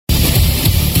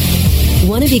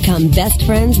Want to become best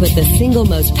friends with the single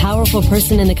most powerful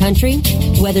person in the country?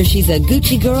 Whether she's a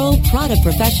Gucci girl, Prada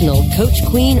professional, Coach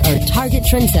queen, or Target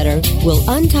trendsetter, we'll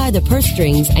untie the purse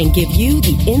strings and give you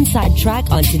the inside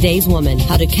track on today's woman.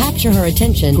 How to capture her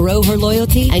attention, grow her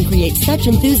loyalty, and create such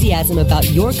enthusiasm about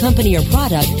your company or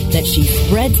product that she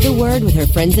spreads the word with her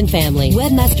friends and family.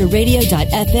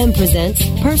 Webmasterradio.fm presents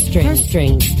Purse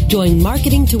Strings. Join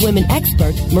Marketing to Women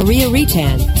expert Maria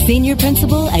Retan, Senior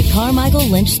Principal at Carmichael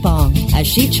Lynch Spong, as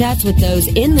she chats with those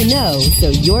in the know so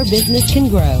your business can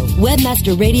grow.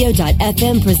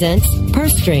 Webmasterradio.fm presents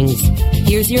Purse Strings.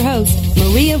 Here's your host,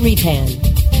 Maria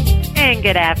Retan. And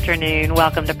good afternoon.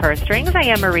 Welcome to Purse Strings. I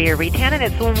am Maria Retan, and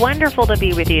it's wonderful to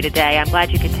be with you today. I'm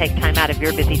glad you could take time out of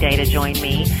your busy day to join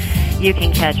me. You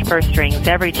can catch Purse Strings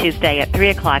every Tuesday at 3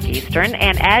 o'clock Eastern.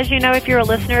 And as you know, if you're a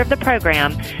listener of the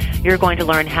program, you're going to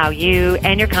learn how you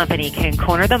and your company can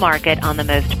corner the market on the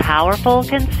most powerful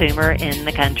consumer in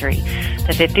the country,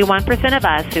 the 51% of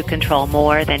us who control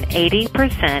more than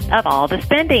 80% of all the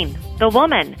spending, the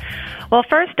woman. Well,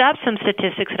 first up, some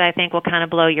statistics that I think will kind of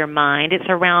blow your mind. It's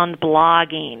around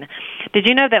blogging. Did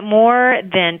you know that more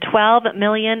than 12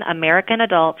 million American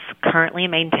adults currently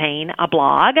maintain a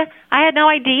blog? I had no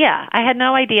idea.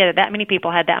 that many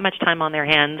people had that much time on their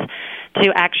hands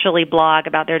to actually blog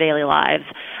about their daily lives.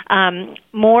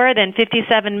 More than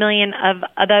 57 million of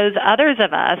those others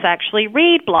of us actually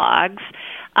read blogs.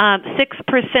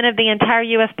 6% of the entire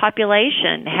U.S.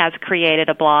 population has created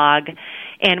a blog.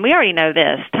 And we already know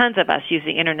this. Tons of us use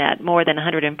the Internet. More than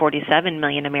 147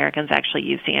 million Americans actually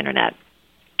use the Internet.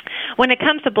 When it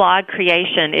comes to blog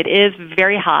creation, it is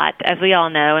very hot, as we all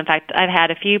know. In fact, I've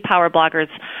had a few power bloggers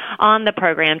on the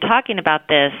program talking about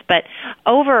this, but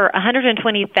over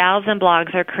 120,000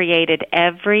 blogs are created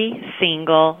every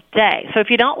single day. So if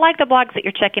you don't like the blogs that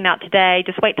you're checking out today,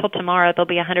 just wait till tomorrow. There'll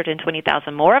be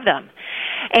 120,000 more of them.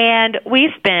 And we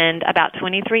spend about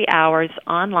 23 hours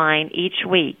online each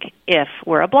week if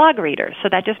we're a blog reader. So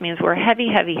that just means we're a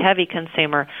heavy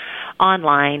consumer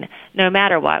online, no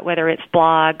matter what, whether it's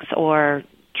blogs or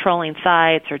trolling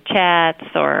sites or chats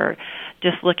or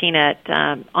just looking at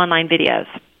online videos.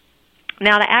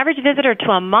 Now, the average visitor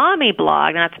to a mommy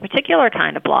blog, now it's a particular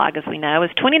kind of blog, as we know,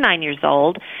 is 29 years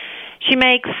old. She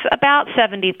makes about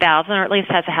 $70,000, or at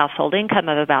least has a household income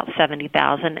of about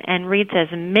 $70,000, and reads as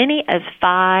many as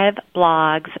 5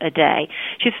 blogs a day.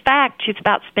 She's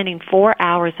about spending 4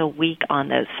 hours a week on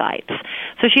those sites.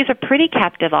 So she's a pretty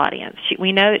captive audience.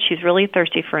 We know that she's really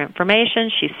thirsty for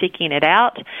information. She's seeking it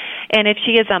out. And if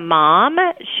she is a mom,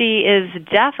 she is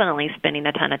definitely spending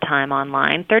a ton of time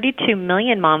online. 32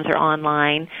 million moms are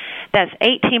online. That's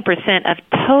 18% of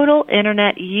total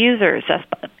Internet users. That's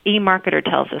eMarketer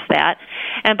tells us that.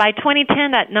 And by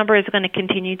 2010, that number is going to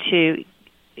continue to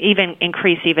even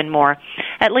increase even more.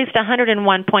 At least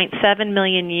 101.7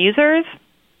 million users.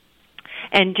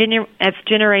 And as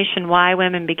Generation Y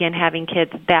women begin having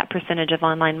kids, that percentage of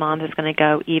online moms is going to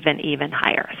go even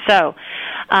higher. So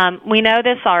we know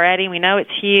this already. We know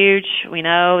it's huge. We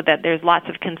know that there's lots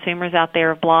of consumers out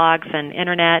there of blogs and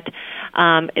Internet.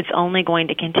 It's only going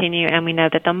to continue, and we know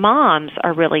that the moms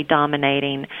are really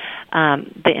dominating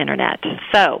the Internet.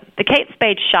 So the Kate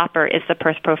Spade shopper is the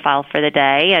purse profile for the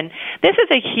day, and this is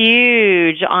a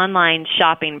huge online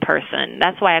shopping person.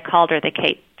 That's why I called her the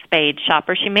Kate Spade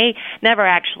shopper. She may never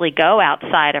actually go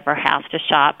outside of her house to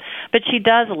shop, but she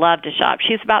does love to shop.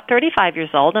 She's about 35 years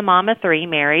old, a mom of 3,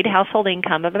 married, household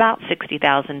income of about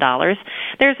 $60,000.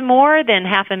 There's more than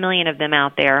 500,000 of them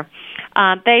out there.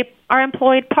 They are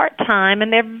employed part-time,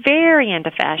 and they're very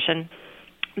into fashion.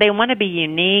 They want to be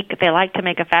unique. They like to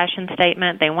make a fashion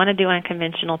statement. They want to do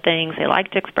unconventional things. They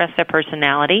like to express their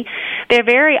personality. They're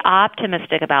very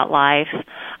optimistic about life.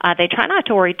 They try not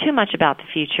to worry too much about the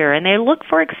future, and they look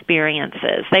for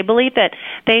experiences. They believe that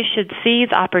they should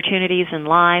seize opportunities in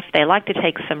life. They like to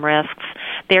take some risks.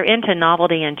 They're into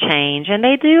novelty and change, and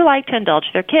they do like to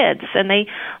indulge their kids. And they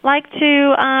like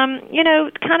to,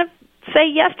 kind of say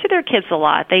yes to their kids a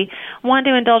lot. They want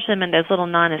to indulge them in those little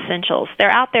non-essentials.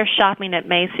 They're out there shopping at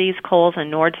Macy's, Kohl's,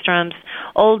 and Nordstrom's,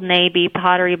 Old Navy,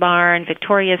 Pottery Barn,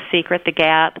 Victoria's Secret, The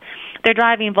Gap. They're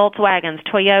driving Volkswagens,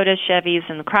 Toyotas, Chevys,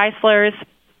 and Chryslers.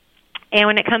 And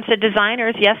when it comes to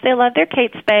designers, yes, they love their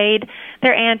Kate Spade,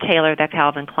 their Ann Taylor, their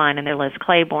Calvin Klein, and their Liz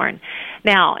Claiborne.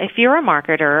 Now, if you're a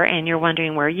marketer and you're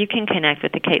wondering where you can connect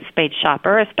with the Kate Spade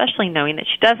shopper, especially knowing that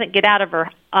she doesn't get out of her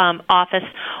office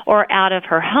or out of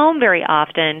her home very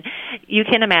often, you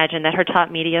can imagine that her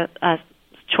top media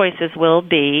choices will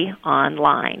be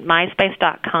online.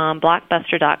 MySpace.com,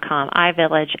 Blockbuster.com,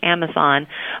 iVillage, Amazon,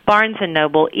 Barnes &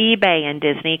 Noble, eBay, and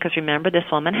Disney, because remember, this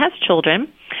woman has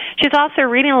children. She's also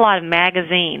reading a lot of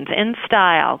magazines,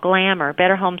 InStyle, Glamour,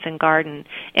 Better Homes and Garden,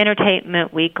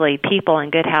 Entertainment Weekly, People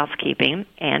and Good Housekeeping,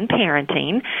 and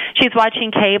Parenting. She's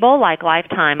watching cable like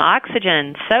Lifetime,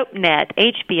 Oxygen, SoapNet,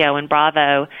 HBO, and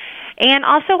Bravo, and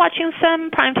also watching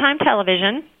some primetime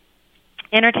television,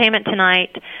 Entertainment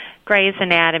Tonight, Grey's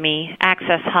Anatomy,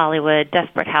 Access Hollywood,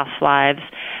 Desperate Housewives,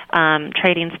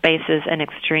 Trading Spaces, and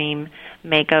Extreme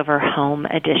Makeover Home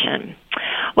Edition.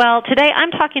 Well, today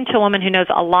I'm talking to a woman who knows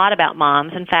a lot about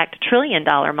moms, in fact,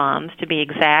 trillion-dollar moms to be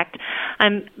exact.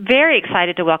 I'm very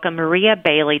excited to welcome Maria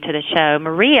Bailey to the show.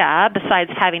 Maria, besides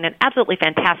having an absolutely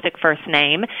fantastic first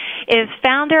name, is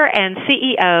founder and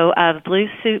CEO of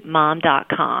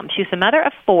BlueSuitMom.com. She's the mother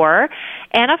of 4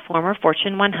 and a former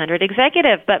Fortune 100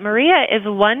 executive. But Maria is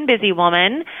one busy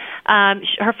woman.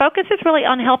 Her focus is really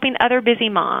on helping other busy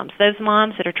moms, those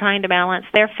moms that are trying to balance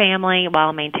their family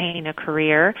while maintaining a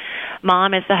career.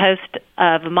 Mom is the host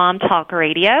of Mom Talk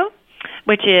Radio,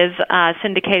 which is a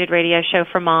syndicated radio show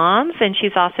for moms, and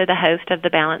she's also the host of The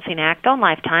Balancing Act on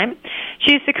Lifetime.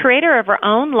 She's the creator of her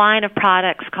own line of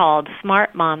products called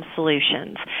Smart Mom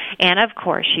Solutions. And, of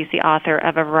course, she's the author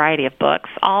of a variety of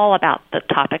books all about the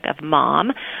topic of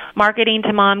mom, marketing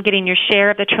to mom, getting your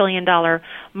share of the trillion-dollar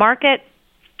market,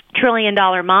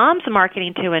 Trillion-Dollar Moms,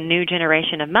 marketing to a new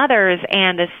generation of mothers,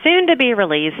 and the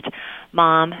soon-to-be-released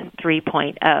Mom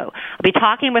 3.0. I'll be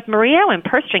talking with Maria when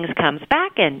Purse Strings comes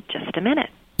back in just a minute.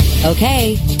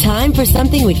 Okay, time for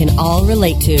something we can all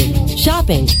relate to.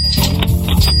 Shopping.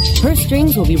 Purse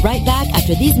Strings will be right back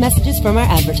after these messages from our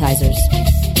advertisers.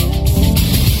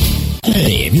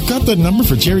 Hey, have you got the number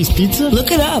for Jerry's Pizza?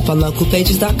 Look it up on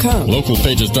localpages.com.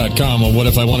 Localpages.com, or what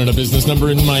if I wanted a business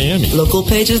number in Miami?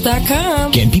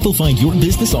 Localpages.com. Can people find your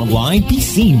business online? Be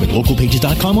seen with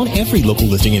localpages.com on every local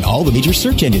listing in all the major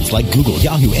search engines like Google,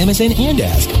 Yahoo, MSN, and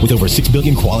Ask. With over 6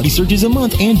 billion quality searches a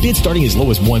month and bids starting as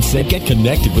low as 1 cent, get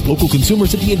connected with local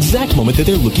consumers at the exact moment that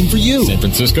they're looking for you. San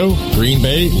Francisco, Green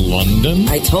Bay, London.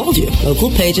 I told you.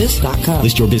 Localpages.com.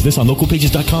 List your business on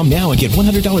localpages.com now and get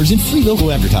 $100 in free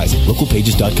local advertising.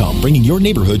 Localpages.com, bringing your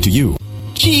neighborhood to you.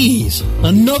 Geez,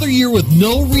 another year with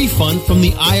no refund from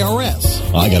the IRS.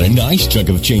 I got a nice chunk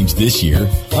of change this year.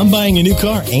 I'm buying a new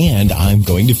car and I'm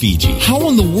going to Fiji. How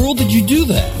in the world did you do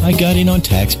that? I got in on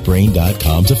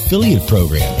TaxBrain.com's affiliate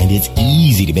program, and it's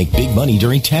easy to make big money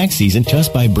during tax season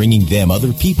just by bringing them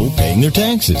other people paying their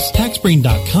taxes.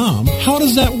 TaxBrain.com? How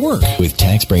does that work? With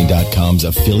TaxBrain.com's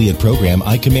affiliate program,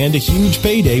 I command a huge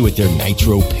payday with their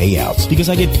Nitro payouts because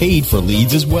I get paid for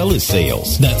leads as well as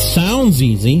sales. That sounds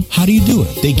easy. How do you do it?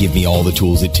 They give me all the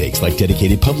tools it takes, like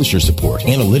dedicated publisher support,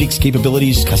 analytics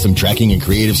capabilities, custom tracking and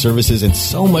creative services, and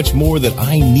so much more that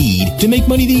I need to make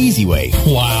money the easy way.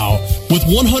 Wow. With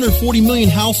 140 million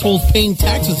households paying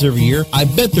taxes every year, I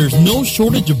bet there's no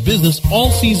shortage of business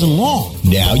all season long.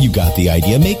 Now you got the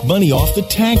idea. Make money off the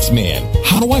tax man.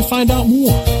 How do I find out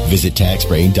more? Visit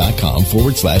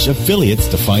taxbrain.com/affiliates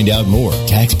to find out more.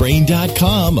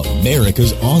 Taxbrain.com,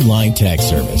 America's online tax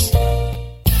service.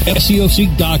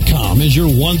 SEOseek.com is your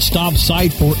one-stop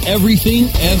site for everything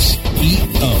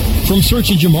SEO. From search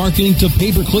engine marketing to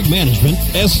pay-per-click management,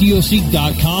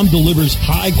 SEOseek.com delivers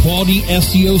high-quality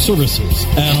SEO services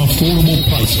at affordable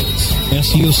prices.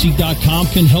 SEOseek.com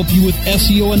can help you with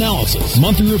SEO analysis,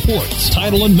 monthly reports,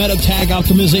 title and meta tag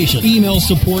optimization, email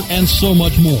support, and so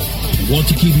much more. Want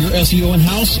to keep your SEO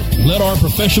in-house? Let our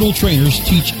professional trainers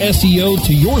teach SEO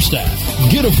to your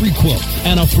staff. Get a free quote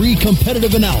and a free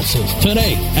competitive analysis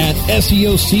today at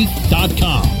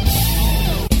SEOseek.com.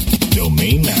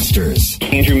 Domain Masters.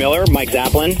 Andrew Miller, Mike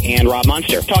Zaplin, and Rob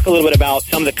Munster. Talk a little bit about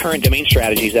some of the current domain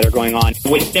strategies that are going on.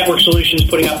 With Network Solutions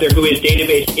putting up their GUIZ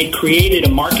database, it created a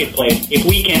marketplace. If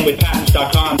we can, with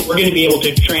Patents.com, we're going to be able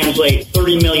to translate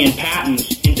 30 million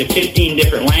patents into 15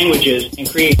 different languages and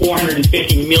create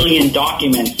 450 million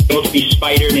documents able to be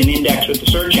spidered and indexed with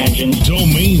the search engines.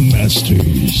 Domain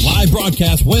Masters. Live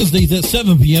broadcast Wednesdays at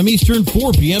 7 p.m. Eastern,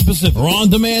 4 p.m. Pacific. Or on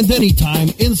demand anytime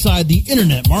inside the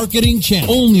Internet Marketing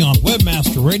Channel. Only on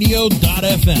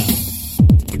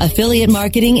webmasterradio.fm. Affiliate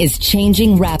marketing is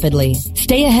changing rapidly.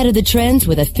 Stay ahead of the trends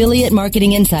with Affiliate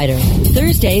Marketing Insider.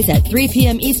 Thursdays at 3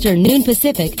 p.m. Eastern, noon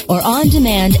Pacific, or on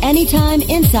demand anytime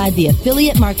inside the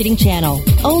Affiliate Marketing Channel.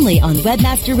 Only on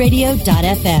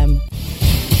webmasterradio.fm.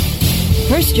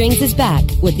 Purse Strings is back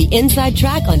with the inside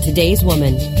track on today's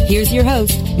woman. Here's your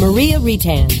host, Maria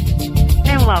Retan.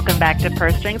 And welcome back to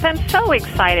Purse Strings. I'm so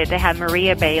excited to have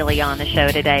Maria Bailey on the show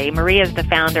today. Maria is the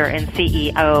founder and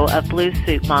CEO of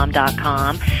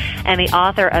BlueSuitMom.com and the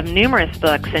author of numerous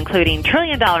books, including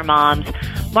Trillion-Dollar Moms,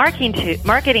 Marketing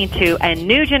to a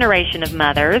New Generation of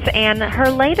Mothers, and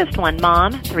her latest one,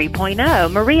 Mom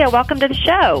 3.0. Maria, welcome to the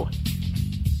show.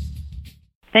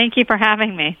 Thank you for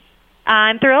having me.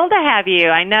 I'm thrilled to have you.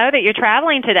 I know that you're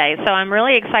traveling today, so I'm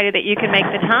really excited that you can make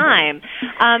the time.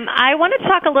 I want to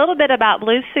talk a little bit about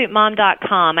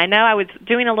BlueSuitMom.com. I know I was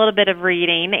doing a little bit of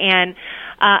reading and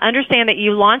understand that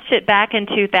you launched it back in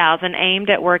 2000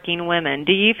 aimed at working women.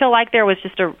 Do you feel like there was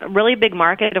just a really big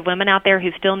market of women out there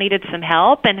who still needed some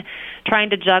help and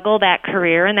trying to juggle that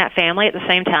career and that family at the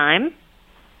same time?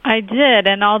 I did,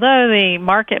 and although the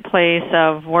marketplace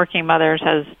of working mothers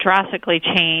has drastically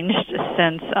changed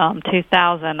since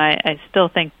 2000, I still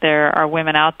think there are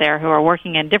women out there who are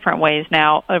working in different ways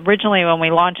now. Originally, when we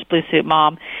launched Blue Suit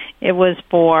Mom, it was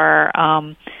for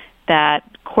that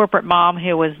corporate mom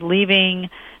who was leaving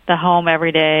the home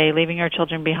every day, leaving her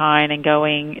children behind, and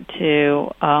going to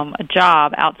a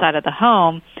job outside of the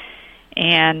home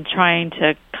and trying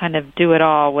to kind of do it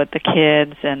all with the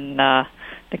kids and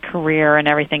the career and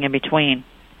everything in between.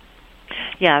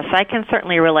 Yes, I can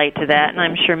certainly relate to that, and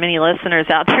I'm sure many listeners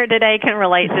out there today can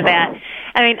relate to that.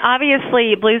 I mean,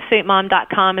 obviously,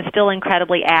 BlueSuitMom.com is still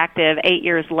incredibly active 8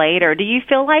 years later. Do you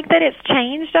feel like that it's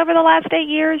changed over the last 8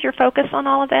 years, your focus on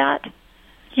all of that?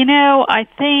 You know, I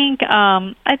think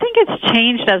it's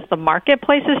changed as the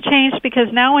marketplace has changed, because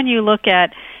now when you look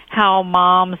at how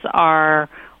moms are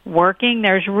working,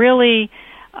 there's really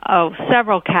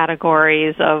several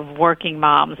categories of working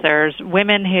moms. There's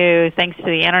women who, thanks to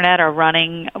the Internet, are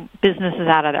running businesses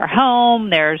out of their home.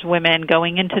 There's women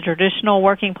going into traditional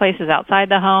working places outside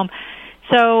the home.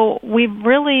 So we've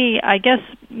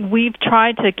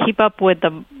tried to keep up with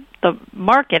the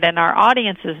market and our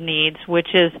audience's needs,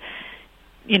 which is,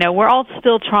 you know, we're all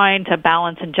still trying to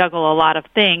balance and juggle a lot of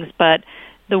things, but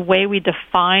the way we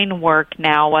define work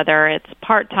now, whether it's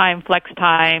part-time,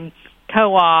 flex-time,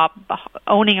 co-op,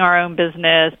 owning our own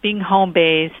business, being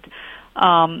home-based,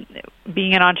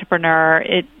 being an entrepreneur,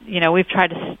 we've tried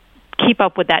to keep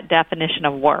up with that definition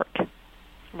of work.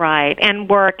 Right, and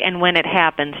work and when it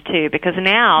happens, too, because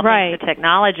now, thanks to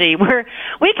technology,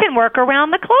 we can work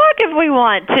around the clock if we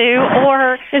want to,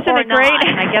 or great?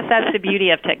 And I guess that's the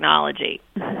beauty of technology.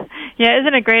 Yeah,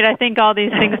 isn't it great? I think all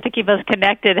these things to keep us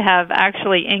connected have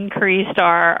actually increased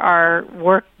our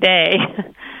work day.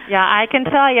 Yeah, I can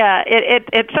tell you,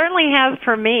 it certainly has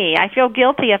for me. I feel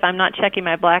guilty if I'm not checking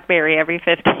my BlackBerry every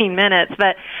 15 minutes.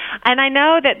 And I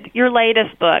know that your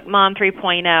latest book, Mom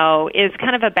 3.0, is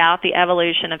kind of about the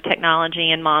evolution of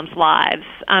technology in moms' lives.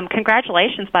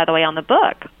 Congratulations, by the way, on the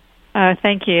book.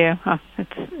 Thank you.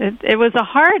 It was a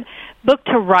hard book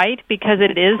to write because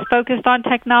it is focused on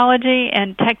technology,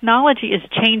 and technology is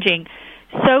changing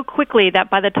so quickly that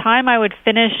by the time I would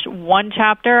finish one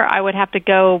chapter, I would have to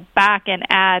go back and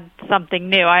add something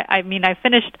new. I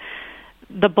finished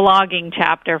the blogging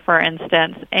chapter, for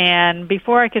instance, and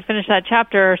before I could finish that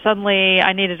chapter, suddenly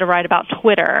I needed to write about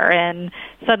Twitter, and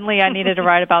suddenly I needed to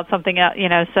write about something else,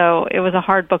 so it was a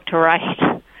hard book to write.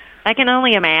 I can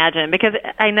only imagine, because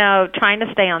I know trying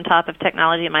to stay on top of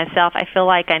technology myself, I feel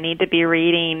like I need to be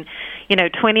reading,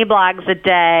 20 blogs a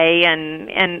day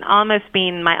and almost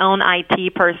being my own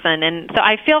IT person. And so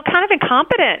I feel kind of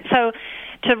incompetent. So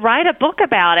to write a book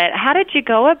about it, how did you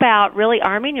go about really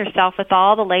arming yourself with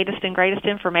all the latest and greatest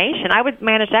information? I would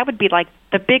manage that would be like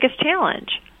the biggest challenge.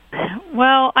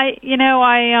 Well,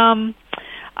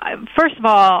 first of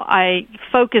all, I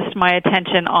focused my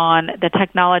attention on the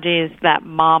technologies that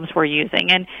moms were using.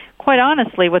 And quite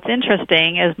honestly, what's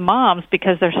interesting is moms,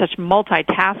 because they're such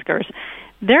multitaskers,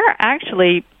 they're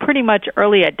actually pretty much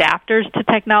early adapters to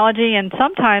technology, and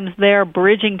sometimes they're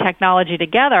bridging technology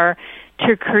together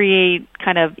to create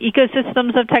kind of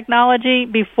ecosystems of technology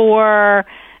before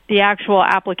the actual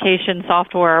application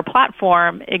software or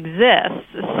platform exists.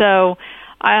 So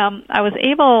I was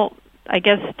able, I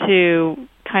guess, to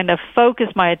kind of focus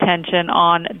my attention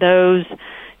on those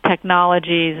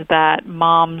technologies that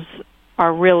moms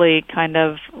are really kind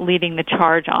of leading the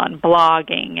charge on,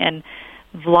 blogging and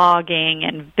vlogging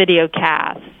and video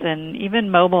casts and even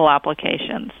mobile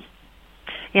applications.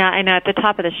 Yeah, I know at the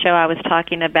top of the show I was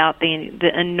talking about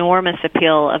the enormous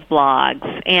appeal of blogs,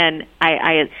 and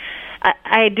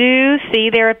I do see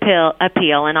their appeal,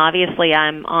 and obviously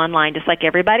I'm online just like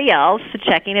everybody else,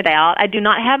 checking it out. I do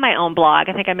not have my own blog.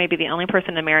 I think I may be the only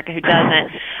person in America who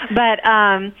doesn't.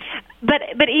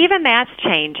 But even that's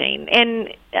changing. And,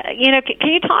 can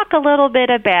you talk a little bit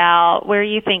about where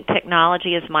you think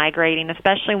technology is migrating,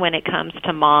 especially when it comes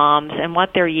to moms and what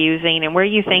they're using, and where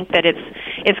you think that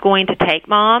it's going to take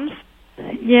moms?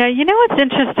 Yeah, what's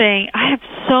interesting? I have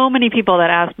so many people that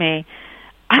ask me,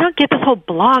 I don't get this whole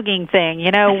blogging thing,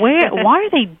 why are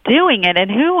they doing it, and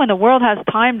who in the world has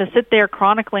time to sit there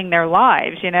chronicling their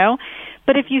lives,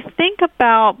 But if you think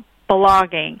about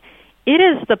blogging, it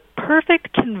is the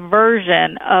perfect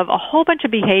conversion of a whole bunch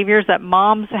of behaviors that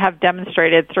moms have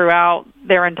demonstrated throughout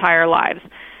their entire lives.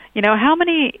 You know, how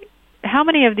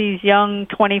many of these young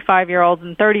 25-year-olds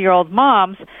and 30-year-old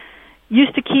moms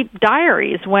used to keep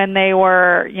diaries when they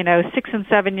were, 6 and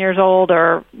 7 years old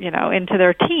or, into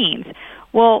their teens?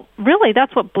 Well, really,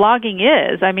 that's what blogging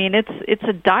is. I mean, it's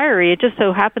a diary. It just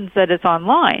so happens that it's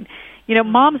online.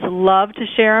 Moms love to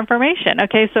share information.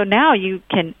 Okay, so now you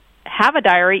can have a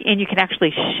diary and you can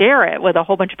actually share it with a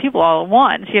whole bunch of people all at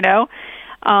once,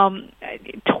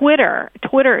 Twitter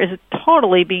is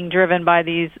totally being driven by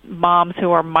these moms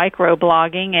who are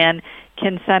micro-blogging and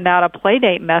can send out a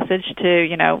Playdate message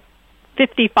to,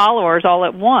 50 followers all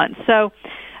at once. So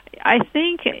I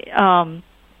think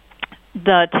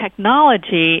the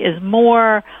technology is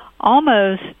more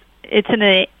almost, it's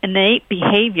an innate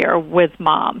behavior with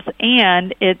moms,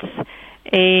 and it's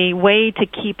a way to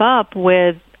keep up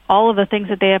with all of the things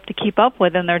that they have to keep up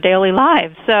with in their daily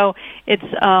lives. So it's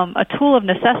a tool of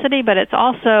necessity, but it's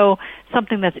also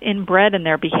something that's inbred in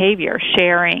their behavior,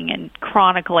 sharing and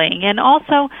chronicling. And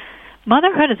also,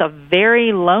 motherhood is a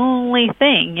very lonely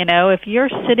thing. If you're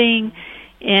sitting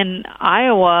in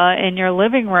Iowa in your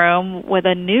living room with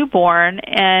a newborn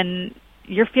and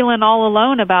you're feeling all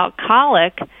alone about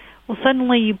colic, well,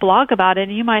 suddenly you blog about it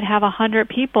and you might have 100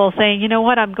 people saying, you know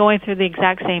what, I'm going through the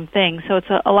exact same thing. So it's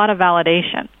a lot of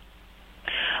validation.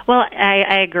 Well,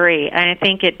 I agree. I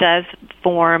think it does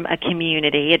form a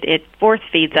community. It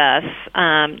force-feeds us.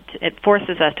 It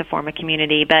forces us to form a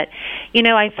community. But,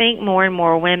 I think more and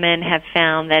more women have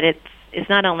found that it's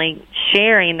not only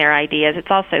sharing their ideas, it's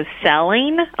also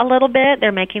selling a little bit.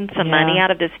 They're making some money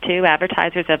out of this, too.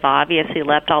 Advertisers have obviously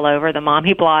leapt all over the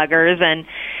mommy bloggers. And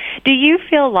do you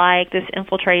feel like this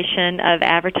infiltration of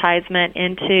advertisement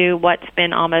into what's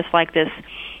been almost like this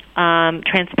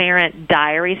transparent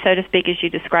diary, so to speak, as you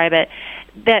describe it,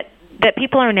 that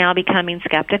people are now becoming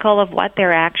skeptical of what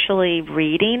they're actually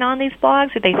reading on these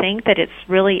blogs? Do they think that it's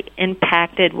really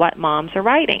impacted what moms are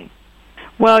writing?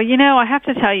 Well, I have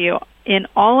to tell you, in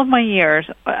all of my years,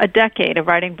 a decade of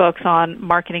writing books on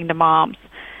marketing to moms,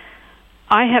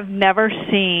 I have never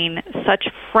seen such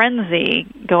frenzy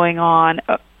going on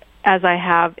as I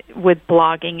have with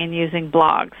blogging and using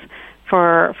blogs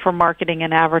for marketing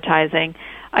and advertising.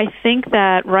 I think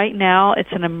that right now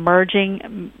it's an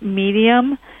emerging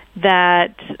medium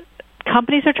that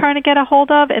companies are trying to get a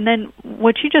hold of. And then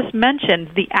what you just mentioned,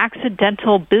 the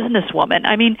accidental businesswoman.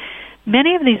 I mean,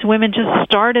 many of these women just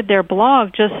started their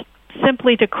blog just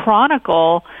simply to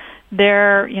chronicle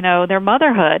their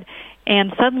motherhood.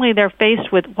 And suddenly they're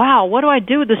faced with, wow, what do I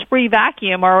do with this free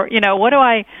vacuum? Or, what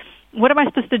am I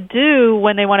supposed to do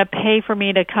when they want to pay for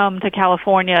me to come to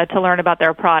California to learn about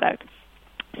their product?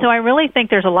 So I really think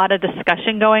there's a lot of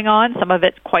discussion going on, some of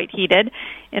it's quite heated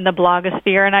in the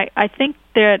blogosphere, and I think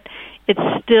that it's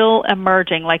still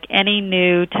emerging like any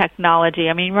new technology.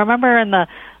 I mean, remember in the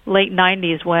late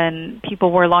 90s when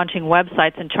people were launching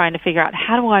websites and trying to figure out,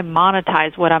 how do I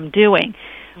monetize what I'm doing?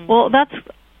 Mm-hmm. Well, that's,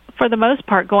 for the most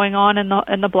part, going on in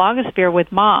the blogosphere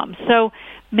with moms. So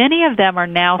many of them are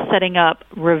now setting up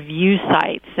review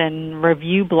sites and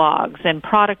review blogs and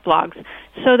product blogs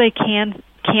so they can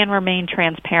remain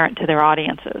transparent to their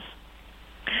audiences.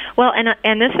 Well,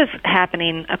 and this is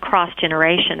happening across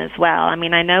generation as well. I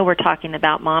mean, I know we're talking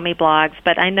about mommy blogs,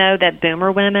 but I know that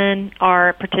boomer women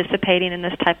are participating in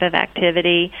this type of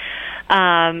activity.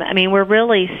 I mean, we're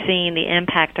really seeing the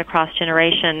impact across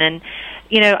generation. And,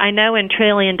 I know in $1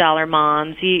 Trillion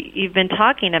Moms, you've been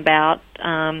talking about,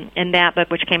 in that book,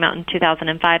 which came out in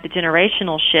 2005, the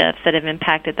generational shifts that have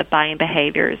impacted the buying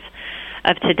behaviors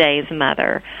of today's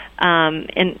mother.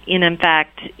 And in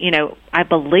fact, I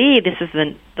believe this is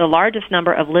the largest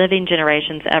number of living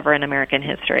generations ever in American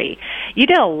history. You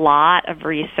did a lot of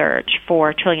research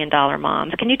for $1 Trillion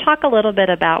Moms. Can you talk a little bit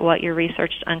about what your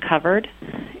research uncovered?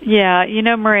 Yeah,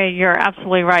 Maria, you're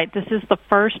absolutely right. This is the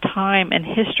first time in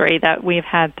history that we've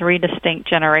had 3 distinct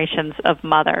generations of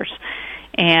mothers.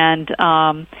 And,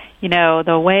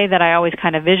 the way that I always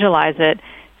kind of visualize it,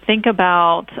 think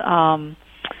about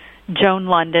Joan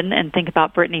London and think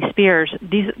about Britney Spears.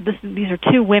 These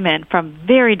are 2 women from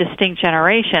very distinct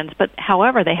generations, but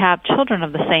however, they have children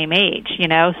of the same age,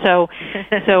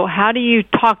 So how do you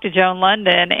talk to Joan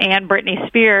London and Britney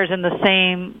Spears in the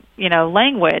same,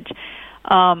 language?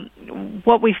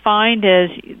 What we find is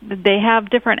they have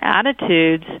different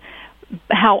attitudes.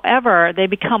 However, they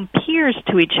become peers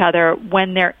to each other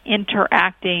when they're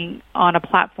interacting on a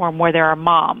platform where there are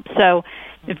moms. So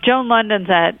if Joan London's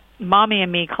at Mommy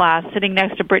and Me class sitting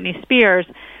next to Britney Spears,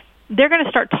 they're going to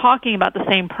start talking about the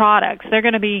same products. They're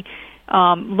going to be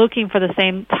looking for the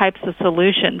same types of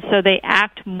solutions. So they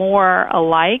act more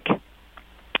alike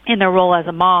in their role as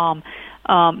a mom.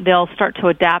 They'll start to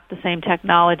adapt the same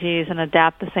technologies and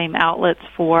adapt the same outlets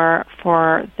for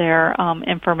their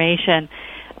information.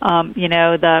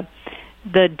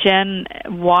 The Gen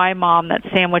Y mom that's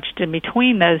sandwiched in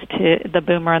between those two, the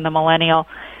boomer and the millennial,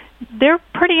 they're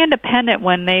pretty independent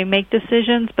when they make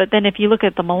decisions. But then if you look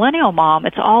at the millennial mom,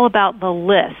 it's all about the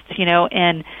list,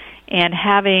 and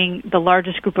having the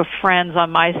largest group of friends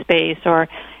on MySpace, or,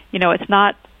 it's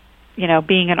not,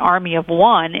 being an army of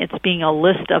one, it's being a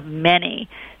list of many.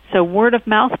 So word of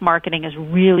mouth marketing is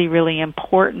really, really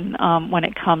important when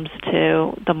it comes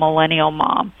to the millennial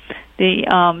mom. The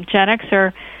Gen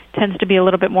Xer tends to be a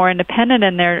little bit more independent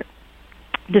in their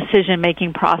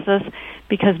decision-making process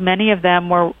because many of them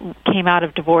came out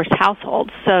of divorced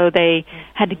households, so they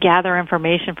had to gather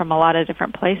information from a lot of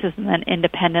different places and then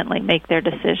independently make their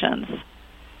decisions.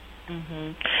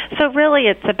 Mm-hmm. So really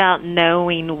it's about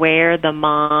knowing where the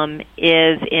mom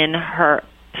is in her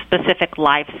specific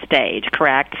life stage,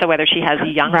 correct? So whether she has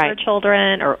younger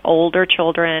children or older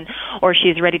children, or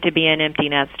she's ready to be an empty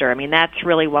nester. I mean, that's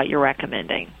really what you're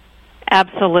recommending.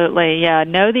 Absolutely, yeah.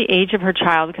 Know the age of her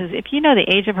child, because if you know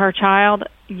the age of her child,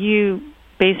 you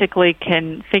basically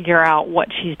can figure out what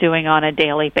she's doing on a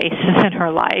daily basis in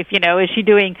her life. Is she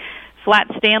doing Flat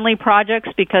Stanley projects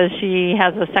because she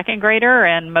has a second grader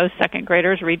and most second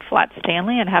graders read Flat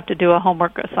Stanley and have to do a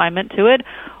homework assignment to it?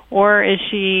 Or is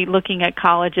she looking at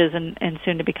colleges and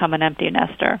soon to become an empty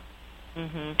nester?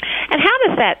 Mm-hmm. And how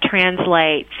does that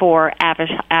translate for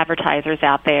advertisers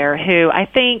out there who I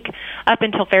think up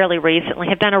until fairly recently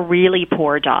have done a really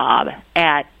poor job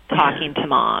at talking to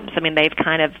moms? I mean, they've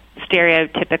kind of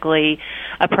stereotypically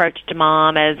approached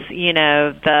mom as,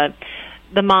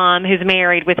 the mom who's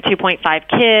married with 2.5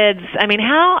 kids. I mean,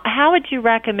 how would you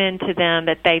recommend to them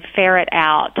that they ferret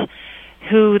out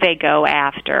who they go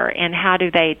after, and how do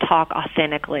they talk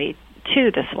authentically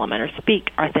to this woman or speak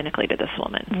authentically to this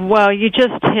woman? Well, you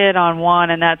just hit on one,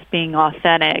 and that's being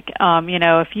authentic.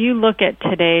 If you look at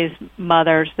today's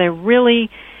mothers, they're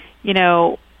really,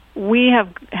 we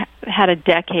have had a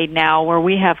decade now where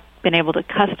we have been able to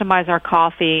customize our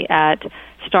coffee at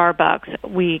Starbucks.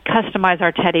 We customize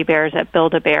our teddy bears at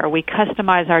Build-A-Bear. We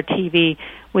customize our TV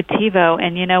with TiVo.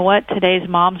 And you know what? Today's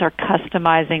moms are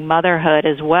customizing motherhood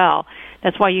as well.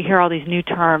 That's why you hear all these new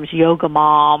terms, yoga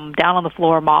mom, down on the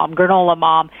floor mom, granola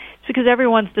mom. It's because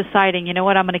everyone's deciding, you know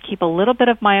what, I'm going to keep a little bit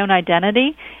of my own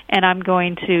identity, and I'm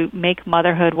going to make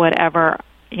motherhood whatever,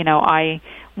 I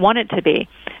want it to be.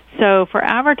 So for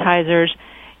advertisers,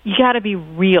 you got to be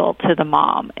real to the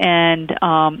mom, and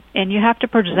you have to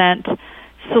present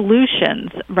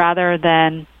solutions rather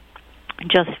than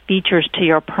just features to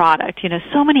your product.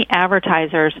 So many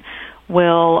advertisers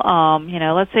will,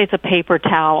 let's say it's a paper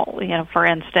towel, for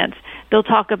instance. They'll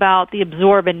talk about the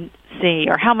absorbency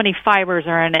or how many fibers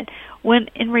are in it, when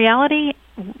in reality,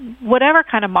 whatever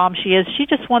kind of mom she is, she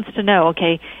just wants to know,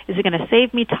 okay, is it going to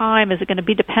save me time? Is it going to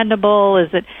be dependable?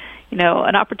 Is it,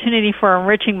 an opportunity for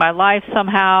enriching my life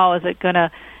somehow? Is it going to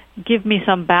give me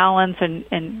some balance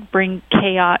and bring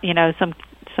chaos,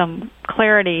 some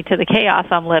clarity to the chaos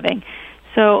I'm living?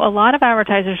 So a lot of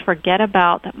advertisers forget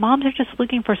about that moms are just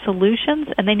looking for solutions,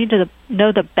 and they need to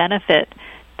know the benefit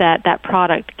that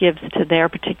product gives to their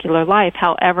particular life,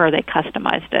 however they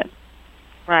customized it.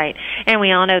 Right. And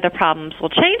we all know the problems will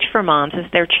change for moms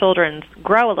as their children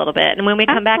grow a little bit. And when we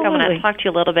come back, I want to talk to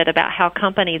you a little bit about how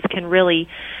companies can really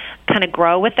kind of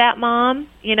grow with that mom,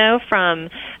 from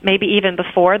maybe even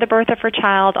before the birth of her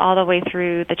child all the way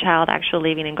through the child actually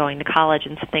leaving and going to college,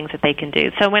 and some things that they can do.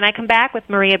 So when I come back with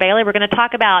Maria Bailey, we're going to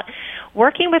talk about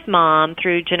working with mom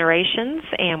through generations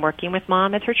and working with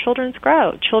mom as her children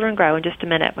grow in just a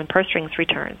minute when Purse Strings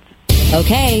returns.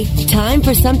 Okay, time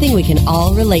for something we can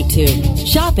all relate to.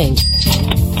 Shopping.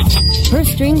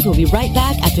 Purse Strings will be right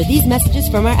back after these messages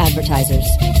from our advertisers.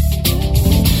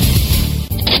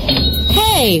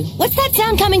 Hey, what's that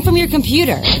sound coming from your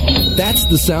computer? That's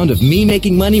the sound of me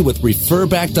making money with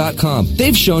Referback.com.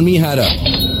 They've shown me how to...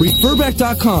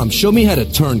 Referback.com showed me how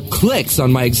to turn clicks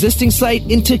on my existing site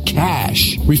into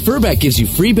cash. Referback gives you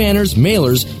free banners,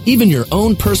 mailers, even your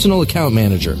own personal account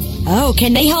manager. Oh,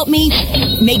 can they help me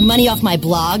make money off my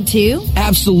blog, too?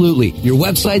 Absolutely. Your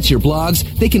websites, your blogs,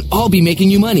 they can all be making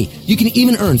you money. You can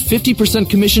even earn 50%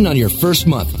 commission on your first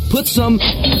month. Put some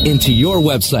into your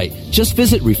website. Just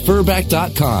visit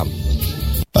Referback.com.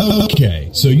 Okay,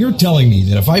 so you're telling me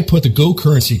that if I put the Go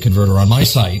Currency converter on my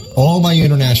site, all my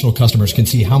international customers can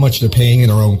see how much they're paying in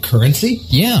their own currency?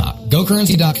 Yeah,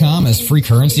 GoCurrency.com has free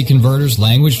currency converters,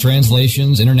 language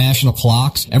translations, international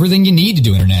clocks, everything you need to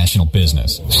do international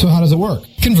business. So how does it work?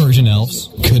 Conversion elves.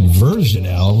 Conversion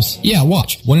elves? Yeah,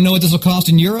 watch. Want to know what this will cost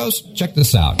in euros? Check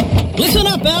this out. Listen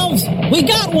up, elves. We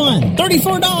got one.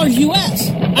 $34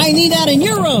 US. I need that in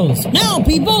euros. Now,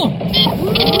 people.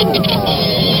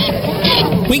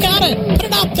 We got it. Put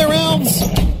it up there, elves.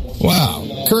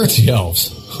 Wow. Currency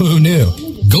elves. Who knew?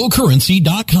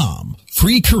 GoCurrency.com.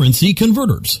 Free currency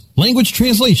converters, language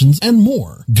translations, and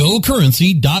more.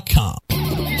 GoCurrency.com.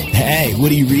 Hey,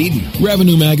 what are you reading?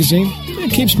 Revenue Magazine.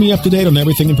 It keeps me up to date on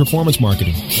everything in performance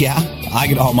marketing. Yeah, I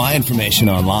get all my information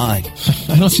online.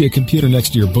 I don't see a computer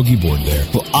next to your boogie board there.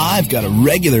 Well, I've got a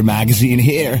regular magazine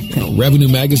here. Revenue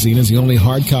Magazine is the only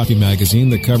hard copy magazine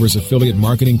that covers affiliate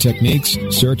marketing techniques,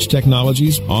 search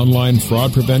technologies, online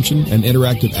fraud prevention, and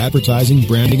interactive advertising,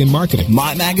 branding, and marketing.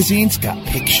 My magazine's got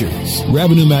pictures.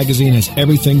 Revenue Magazine has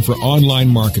everything for online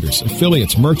marketers,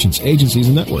 affiliates, merchants, agencies,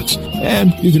 and networks.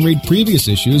 And you can read previous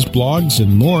issues, blogs,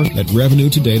 and more at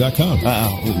RevenueToday.com.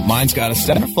 Mine's got a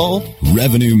centerfold.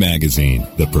 Revenue Magazine,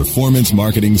 the performance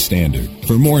marketing standard.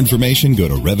 For more information, go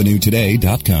to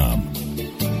RevenueToday.com.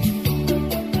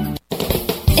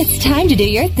 It's time to do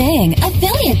your thing.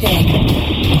 Affiliate thing.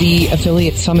 The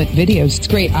Affiliate Summit videos, it's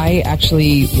great. I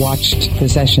actually watched the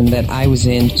session that I was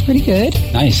in. It's pretty good.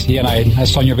 Nice. Yeah, and I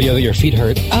saw in your video that your feet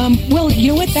hurt. Well, you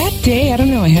know what? That day, I don't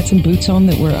know. I had some boots on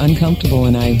that were uncomfortable,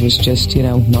 and I was just,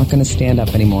 not going to stand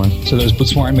up anymore. So those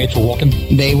boots weren't made for walking?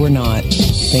 They were not.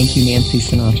 Thank you, Nancy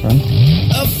Sinatra.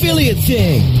 Affiliate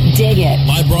Thing. Dig it.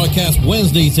 Live broadcast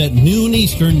Wednesdays at noon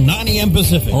Eastern, 9 a.m.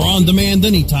 Pacific, or on demand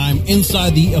anytime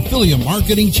inside the Affiliate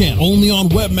Marketing channel, only on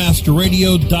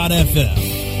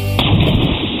webmasterradio.fm.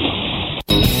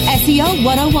 SEO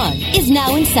 101 is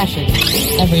now in session.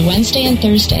 Every Wednesday and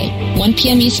Thursday, 1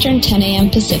 p.m. Eastern, 10 a.m.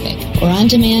 Pacific, or on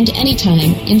demand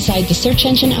anytime inside the Search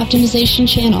Engine Optimization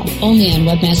channel, only on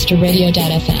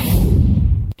webmasterradio.fm.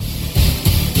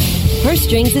 Purse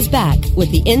Strings is back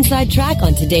with the inside track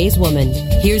on today's woman.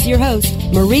 Here's your host,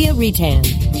 Maria Retan.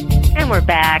 And we're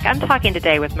back. I'm talking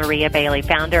today with Maria Bailey,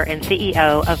 founder and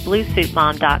CEO of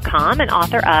BlueSuitMom.com and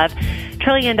author of $1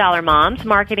 Trillion Moms,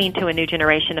 Marketing to a New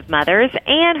Generation of Mothers,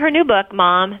 and her new book,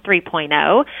 Mom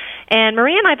 3.0. And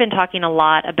Maria and I have been talking a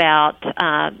lot about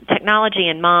technology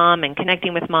and mom and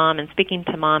connecting with mom and speaking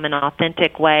to mom in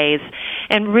authentic ways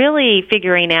and really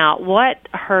figuring out what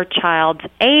her child's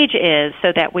age is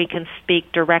so that we can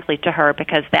speak directly to her,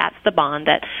 because that's the bond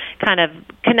that kind of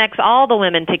connects all the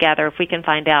women together. If we can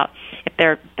find out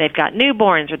if they've got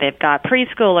newborns or they've got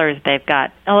preschoolers, they've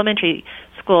got elementary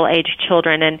school-age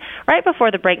children. And right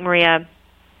before the break, Maria,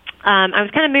 I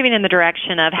was kind of moving in the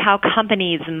direction of how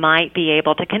companies might be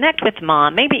able to connect with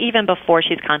mom, maybe even before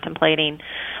she's contemplating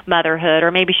motherhood, or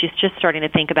maybe she's just starting to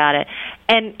think about it,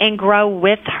 and grow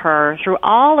with her through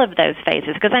all of those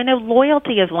phases. Because I know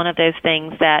loyalty is one of those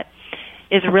things that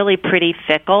is really pretty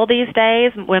fickle these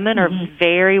days. Women are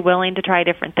very willing to try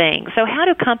different things. So how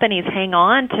do companies hang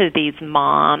on to these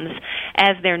moms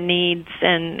as their needs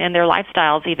and their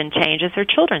lifestyles even change, as their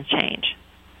children change?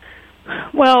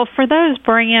 Well, for those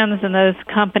brands and those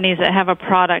companies that have a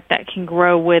product that can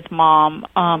grow with mom,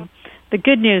 the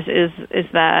good news is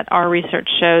that our research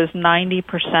shows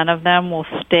 90% of them will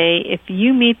stay. If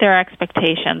you meet their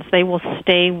expectations, they will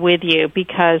stay with you,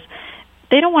 because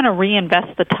they don't want to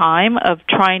reinvest the time of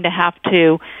trying to have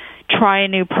to try a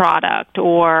new product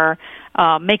or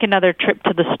make another trip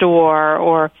to the store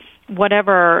or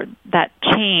whatever that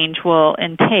change will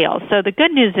entail. So the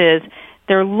good news is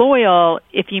they're loyal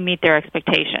if you meet their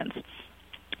expectations.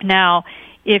 Now,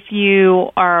 if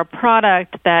you are a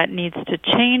product that needs to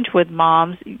change with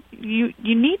moms, you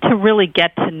need to really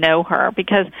get to know her,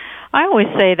 because I always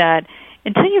say that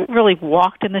until you've really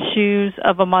walked in the shoes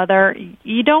of a mother,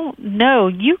 you don't know.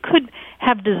 You could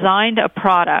have designed a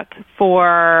product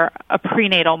for a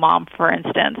prenatal mom, for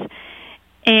instance,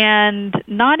 and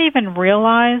not even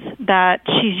realize that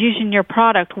she's using your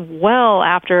product well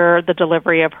after the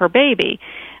delivery of her baby.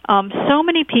 So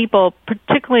many people,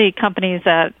 particularly companies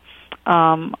that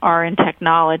are in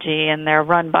technology and they're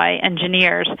run by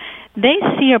engineers, they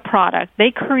see a product, they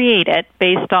create it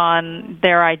based on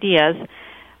their ideas,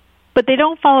 but they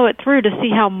don't follow it through to see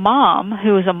how mom,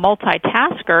 who is a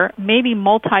multitasker, may be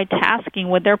multitasking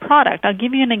with their product. I'll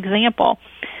give you an example.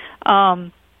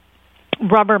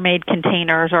 Rubbermaid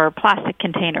containers or plastic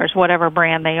containers, whatever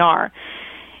brand they are.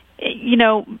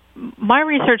 my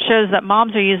research shows that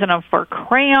moms are using them for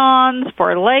crayons,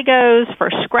 for Legos, for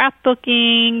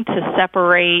scrapbooking, to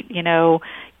separate,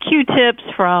 Q-tips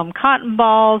from cotton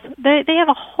balls. They have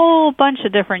a whole bunch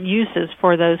of different uses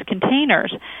for those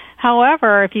containers.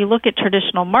 However, if you look at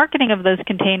traditional marketing of those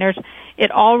containers, it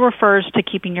all refers to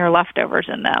keeping your leftovers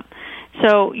in them.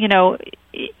 So,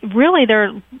 really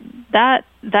that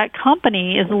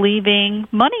company is leaving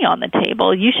money on the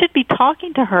table. You should be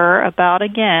talking to her about,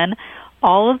 again,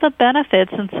 all of the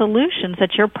benefits and solutions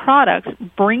that your product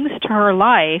brings to her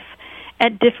life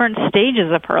at different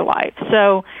stages of her life.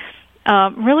 So,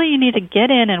 really you need to get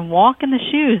in and walk in the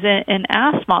shoes and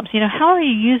ask moms, how are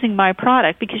you using my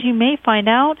product? Because you may find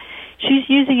out she's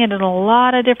using it in a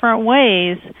lot of different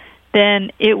ways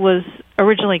than it was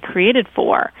originally created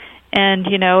for. And,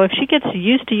 if she gets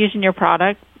used to using your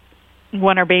product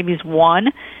when her baby's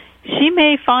 1, she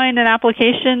may find an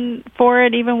application for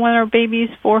it even when her baby's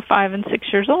 4, 5, and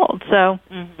 6 years old. So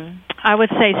I would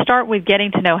say start with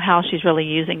getting to know how she's really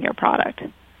using your product.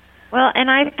 Well, and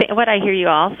what I hear you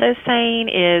also saying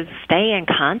is stay in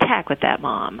contact with that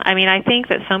mom. I mean, I think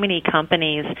that so many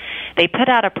companies, they put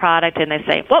out a product and they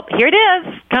say, well, here it is,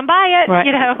 come buy it,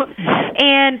 right.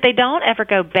 And they don't ever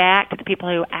go back to the people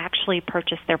who actually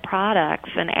purchase their products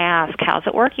and ask, how's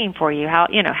it working for you? How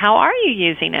are you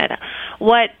using it?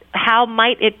 How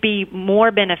might it be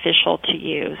more beneficial to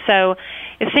you? So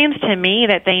it seems to me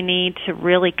that they need to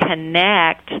really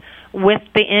connect with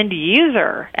the end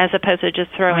user as opposed to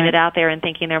just throwing it out there and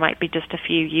thinking there might be just a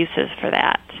few uses for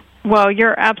that. Well,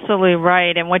 you're absolutely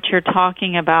right, and what you're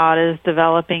talking about is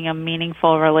developing a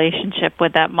meaningful relationship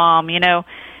with that mom.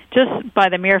 Just by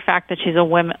the mere fact that she's a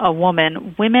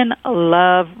woman, women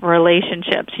love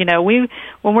relationships.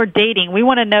 When we're dating, we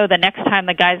want to know the next time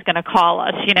the guy's going to call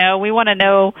us. We want to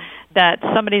know that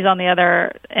somebody's on the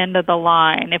other end of the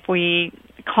line. If we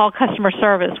call customer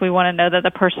service, we want to know that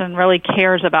the person really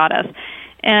cares about us.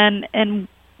 And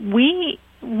we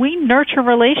nurture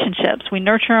relationships. We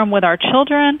nurture them with our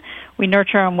children, we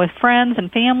nurture them with friends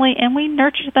and family, and we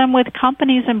nurture them with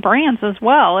companies and brands as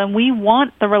well. And we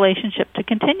want the relationship to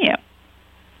continue.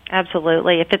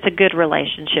 Absolutely. If it's a good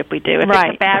relationship, we do. If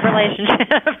right. it's a bad relationship,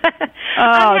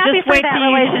 I'm happy just for wait that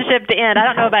relationship to end. I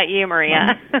don't know about you,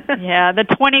 Maria. Yeah, the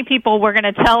 20 people we're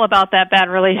going to tell about that bad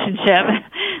relationship.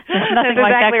 There's nothing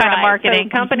like exactly that kind of marketing.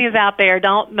 So companies out there,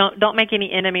 don't make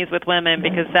any enemies with women,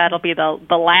 because that'll be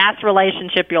the last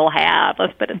relationship you'll have.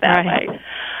 Let's put it that way.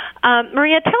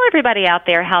 Maria, tell everybody out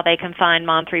there how they can find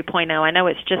Mom 3.0. I know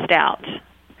it's just out.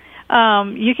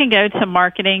 You can go to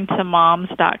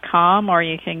marketingtomoms.com, or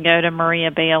you can go to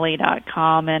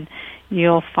mariabailey.com, and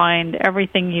you'll find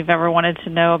everything you've ever wanted to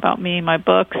know about me, my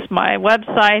books, my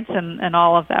websites, and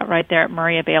all of that right there at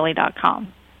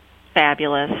mariabailey.com.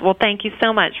 Fabulous. Well, thank you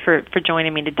so much for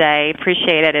joining me today.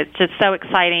 Appreciate it. It's just so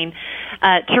exciting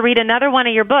to read another one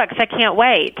of your books. I can't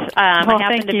wait. I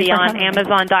happen to be on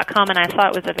Amazon.com, and I saw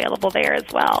it was available there as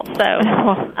well. So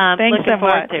looking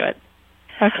forward to it.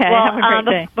 Okay, well, have a great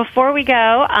day. Before we go,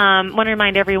 I want to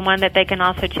remind everyone that they can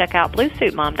also check out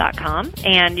BlueSuitMom.com,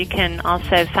 and you can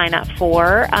also sign up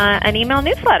for an email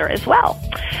newsletter as well.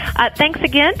 Thanks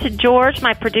again to George,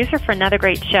 my producer, for another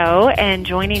great show, and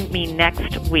joining me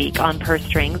next week on Purse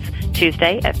Strings,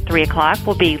 Tuesday at 3 o'clock,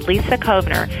 will be Lisa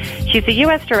Kovner. She's the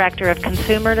U.S. Director of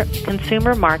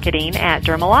Consumer Marketing at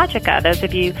Dermalogica. Those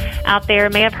of you out there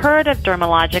may have heard of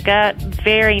Dermalogica,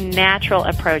 very natural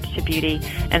approach to beauty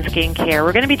and skincare.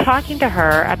 We're going to be talking to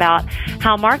her about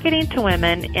how marketing to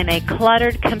women in a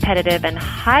cluttered, competitive, and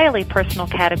highly personal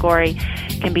category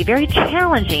can be very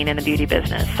challenging in the beauty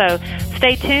business. So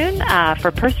stay tuned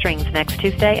for Purse Strings next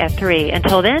Tuesday at 3.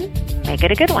 Until then, make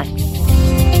it a good one.